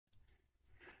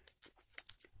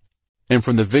And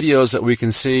from the videos that we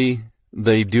can see,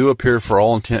 they do appear for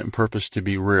all intent and purpose to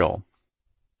be real.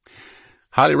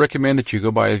 Highly recommend that you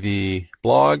go by the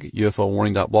blog,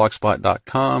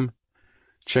 ufowarning.blogspot.com.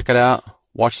 Check it out,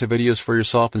 watch the videos for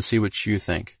yourself, and see what you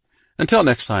think. Until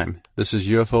next time, this is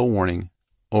UFO Warning,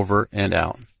 over and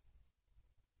out.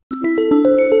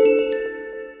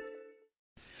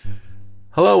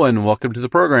 Hello and welcome to the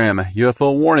program,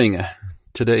 UFO Warning.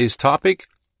 Today's topic,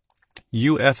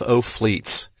 UFO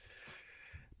fleets.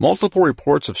 Multiple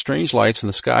reports of strange lights in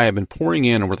the sky have been pouring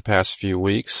in over the past few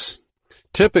weeks.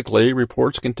 Typically,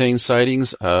 reports contain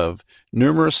sightings of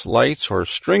numerous lights or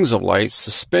strings of lights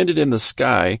suspended in the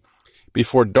sky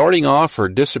before darting off or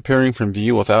disappearing from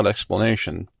view without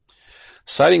explanation.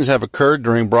 Sightings have occurred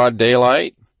during broad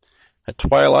daylight, at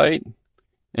twilight,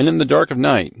 and in the dark of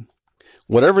night.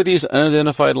 Whatever these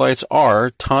unidentified lights are,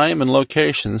 time and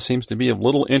location seems to be of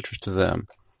little interest to them,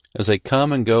 as they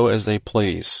come and go as they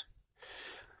please.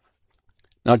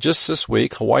 Now, just this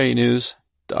week,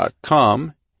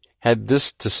 HawaiiNews.com had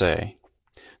this to say.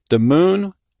 The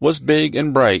moon was big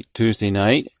and bright Tuesday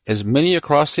night as many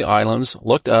across the islands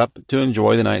looked up to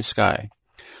enjoy the night sky.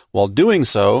 While doing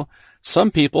so,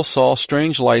 some people saw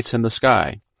strange lights in the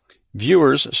sky.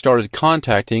 Viewers started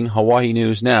contacting Hawaii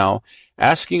News Now,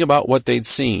 asking about what they'd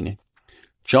seen.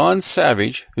 John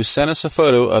Savage, who sent us a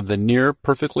photo of the near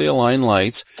perfectly aligned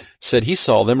lights, said he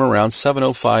saw them around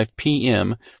 7:05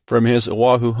 p.m. from his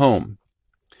Oahu home.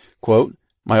 Quote,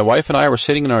 "My wife and I were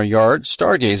sitting in our yard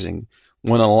stargazing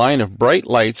when a line of bright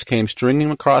lights came streaming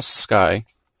across the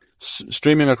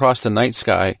night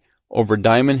sky over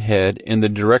Diamond Head in the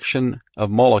direction of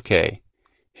Molokai,"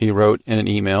 he wrote in an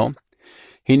email.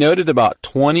 He noted about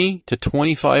 20 to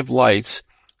 25 lights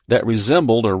that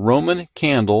resembled a Roman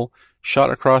candle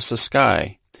shot across the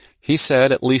sky. He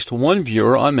said at least one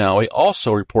viewer on Maui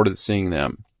also reported seeing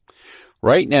them.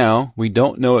 Right now, we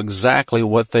don't know exactly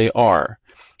what they are.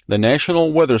 The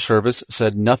National Weather Service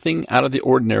said nothing out of the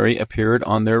ordinary appeared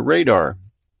on their radar.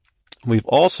 We've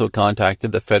also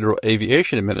contacted the Federal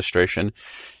Aviation Administration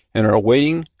and are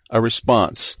awaiting a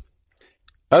response.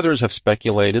 Others have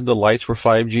speculated the lights were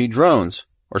 5G drones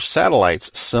or satellites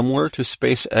similar to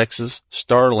SpaceX's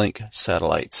Starlink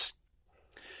satellites.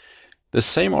 The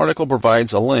same article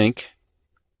provides a link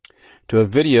to a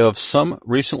video of some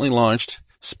recently launched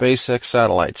SpaceX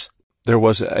satellites. There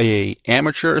was an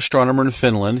amateur astronomer in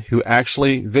Finland who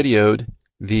actually videoed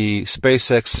the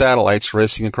SpaceX satellites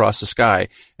racing across the sky,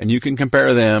 and you can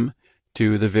compare them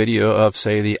to the video of,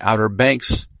 say, the Outer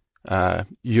Banks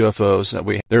UFOs that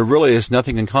we. There really is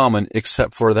nothing in common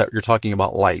except for that you're talking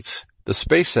about lights. The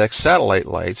SpaceX satellite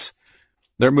lights,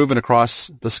 they're moving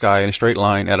across the sky in a straight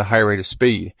line at a high rate of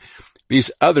speed.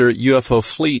 These other UFO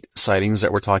fleet sightings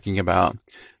that we're talking about,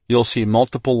 you'll see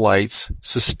multiple lights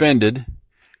suspended,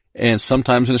 and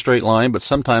sometimes in a straight line, but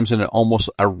sometimes in almost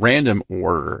a random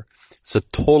order. It's a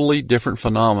totally different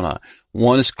phenomena.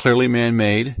 One is clearly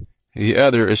man-made. The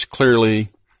other is clearly,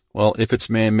 well, if it's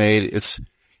man-made, it's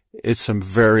some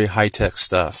very high-tech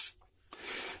stuff.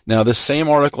 Now, this same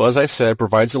article, as I said,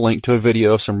 provides a link to a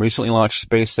video of some recently launched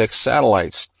SpaceX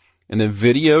satellites. And the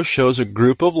video shows a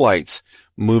group of lights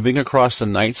moving across the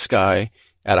night sky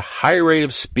at a high rate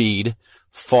of speed,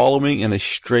 following in a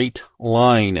straight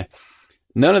line.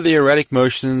 None of the erratic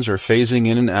motions or phasing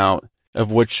in and out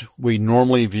of which we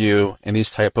normally view in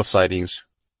these type of sightings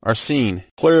are seen.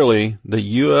 Clearly,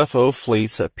 the UFO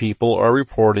fleets that people are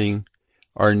reporting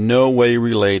are no way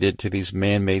related to these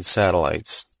man-made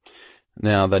satellites.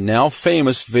 Now, the now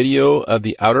famous video of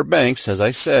the Outer Banks, as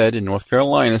I said, in North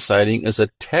Carolina sighting, is a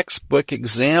textbook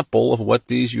example of what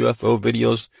these UFO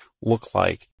videos look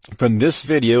like. From this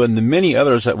video and the many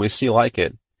others that we see like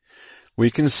it,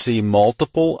 we can see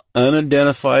multiple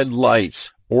unidentified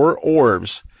lights or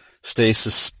orbs stay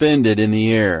suspended in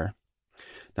the air.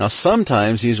 Now,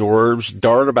 sometimes these orbs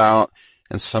dart about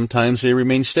and sometimes they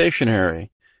remain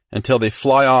stationary until they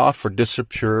fly off or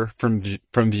disappear from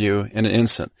view in an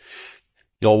instant.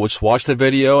 You'll just watch the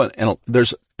video, and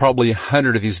there's probably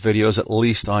 100 of these videos at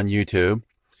least on YouTube.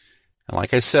 And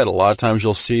like I said, a lot of times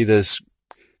you'll see this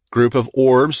group of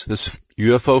orbs, this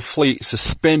UFO fleet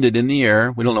suspended in the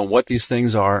air. We don't know what these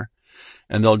things are,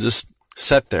 and they'll just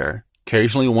sit there.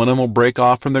 Occasionally one of them will break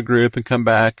off from the group and come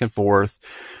back and forth,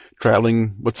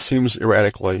 traveling what seems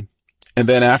erratically. And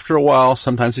then after a while,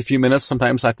 sometimes a few minutes,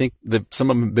 sometimes I think that some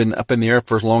of them have been up in the air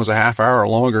for as long as a half hour or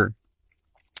longer.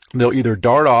 They'll either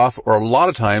dart off, or a lot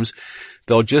of times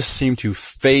they'll just seem to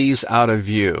phase out of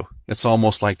view. It's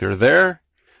almost like they're there,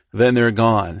 then they're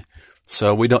gone.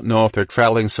 So we don't know if they're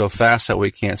traveling so fast that we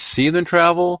can't see them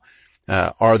travel.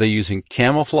 Are they using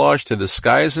camouflage to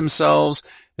disguise themselves?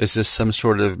 Is this some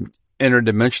sort of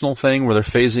interdimensional thing where they're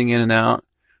phasing in and out?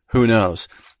 Who knows?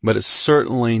 But it's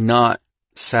certainly not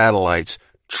satellites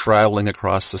traveling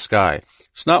across the sky.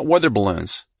 It's not weather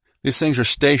balloons. These things are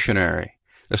stationary.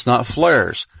 It's not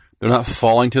flares. They're not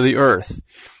falling to the earth.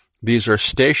 These are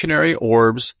stationary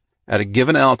orbs at a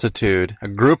given altitude, a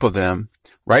group of them,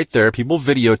 right there. People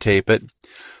videotape it.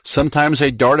 Sometimes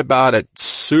they dart about at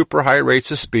super high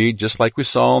rates of speed, just like we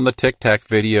saw in the Tic Tac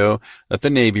video that the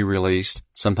Navy released.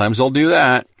 Sometimes they'll do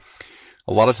that.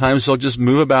 A lot of times they'll just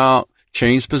move about,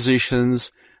 change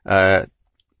positions,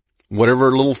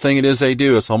 whatever little thing it is they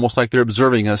do. It's almost like they're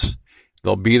observing us.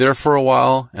 They'll be there for a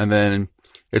while, and then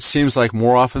it seems like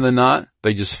more often than not,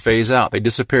 they just phase out. They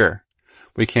disappear.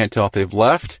 We can't tell if they've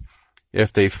left,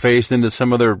 if they've phased into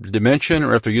some other dimension,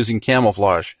 or if they're using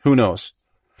camouflage. Who knows?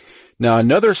 Now,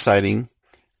 another sighting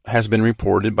has been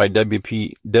reported by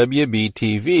WBTV,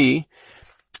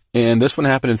 and this one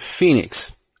happened in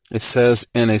Phoenix. It says,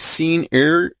 in a scene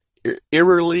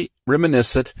eerily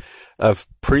reminiscent of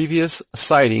previous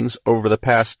sightings over the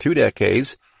past 2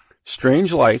 decades,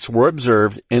 strange lights were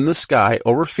observed in the sky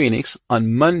over Phoenix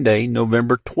on Monday,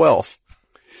 November 12th.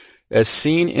 As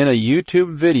seen in a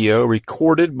YouTube video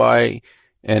recorded by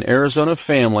an Arizona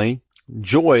family,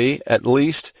 at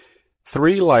least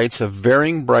 3 lights of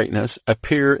varying brightness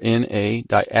appear in a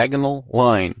diagonal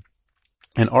line.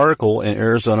 An article in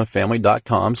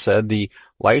ArizonaFamily.com said the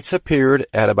lights appeared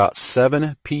at about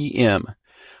 7 p.m.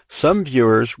 Some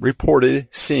viewers reported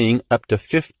seeing up to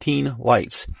 15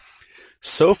 lights.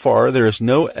 So far, there is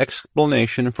no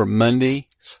explanation for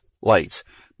Monday's lights,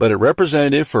 but a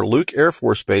representative for Luke Air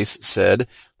Force Base said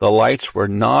the lights were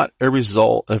not a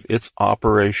result of its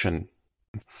operation.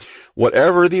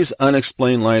 Whatever these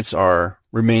unexplained lights are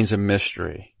remains a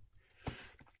mystery.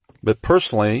 But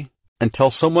personally, until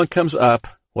someone comes up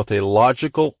with a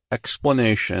logical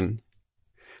explanation,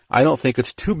 I don't think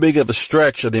it's too big of a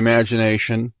stretch of the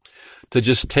imagination to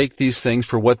just take these things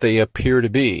for what they appear to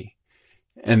be.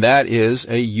 And that is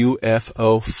a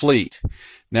UFO fleet.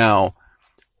 Now,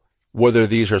 whether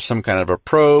these are some kind of a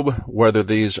probe, whether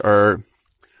these are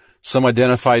some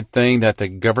identified thing that the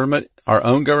government, our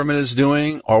own government is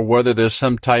doing, or whether there's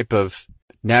some type of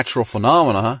natural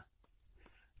phenomena,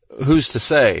 who's to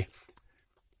say?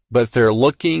 But they're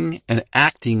looking and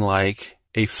acting like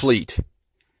a fleet.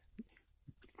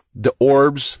 The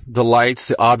orbs, the lights,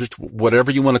 the objects,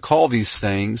 whatever you want to call these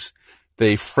things,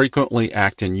 they frequently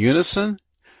act in unison.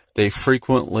 They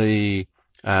frequently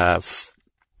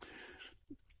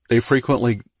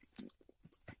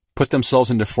put themselves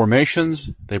into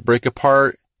formations. They break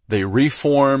apart. They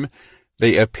reform.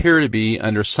 They appear to be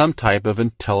under some type of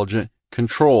intelligent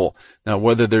control. Now,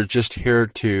 whether they're just here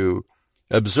to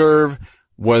observe,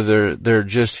 whether they're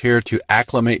just here to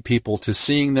acclimate people to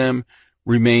seeing them,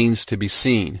 remains to be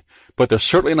seen. But they're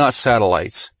certainly not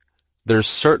satellites. They're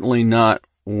certainly not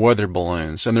weather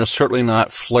balloons. And they're certainly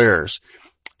not flares.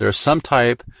 There's some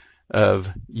type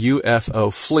of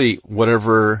UFO fleet,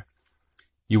 whatever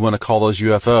you want to call those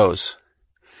UFOs.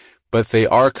 But they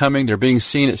are coming. They're being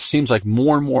seen, it seems like,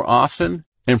 more and more often.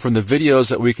 And from the videos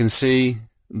that we can see,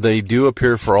 they do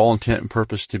appear for all intent and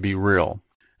purpose to be real.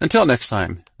 Until next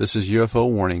time, this is UFO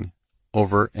Warning,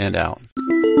 over and out.